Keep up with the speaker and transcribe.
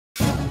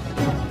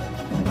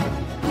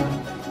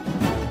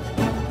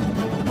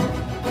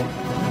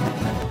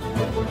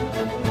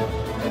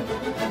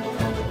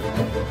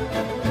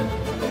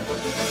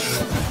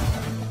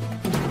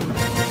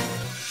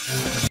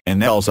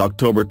In Elle's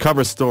October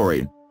cover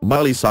story,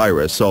 Miley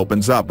Cyrus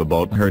opens up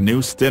about her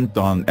new stint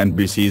on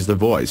NBC's The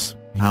Voice,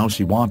 how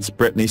she wants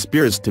Britney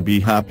Spears to be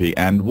happy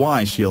and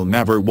why she'll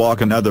never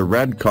walk another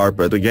red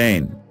carpet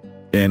again.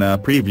 In a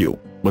preview,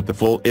 with the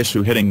full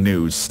issue hitting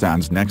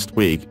newsstands next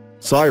week,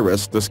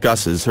 Cyrus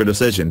discusses her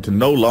decision to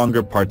no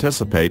longer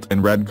participate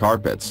in red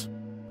carpets.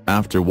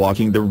 After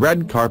walking the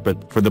red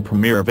carpet for the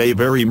premiere of A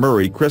Very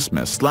Merry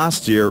Christmas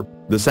last year,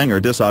 the singer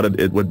decided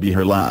it would be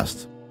her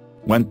last.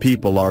 When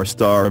people are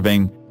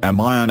starving,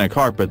 am I on a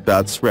carpet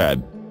that's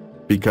red?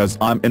 Because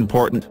I'm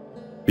important?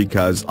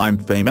 Because I'm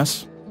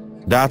famous?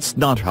 That's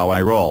not how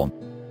I roll.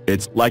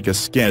 It's like a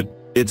skit,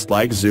 it's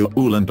like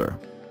Zoolander.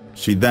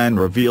 She then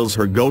reveals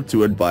her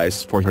go-to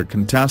advice for her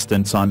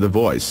contestants on The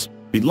Voice: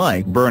 be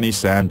like Bernie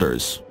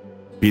Sanders.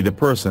 Be the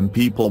person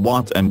people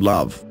want and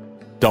love.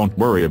 Don't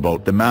worry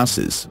about the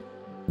masses.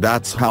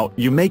 That's how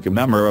you make a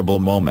memorable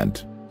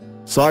moment.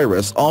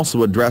 Cyrus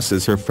also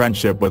addresses her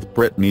friendship with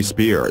Britney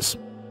Spears.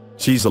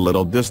 She's a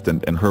little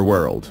distant in her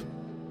world.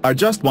 I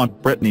just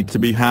want Britney to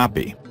be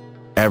happy.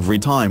 Every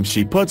time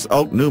she puts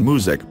out new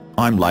music,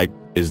 I'm like,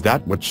 is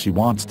that what she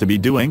wants to be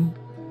doing?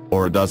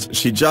 Or does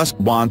she just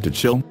want to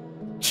chill?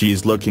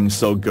 She's looking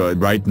so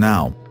good right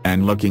now,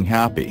 and looking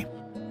happy.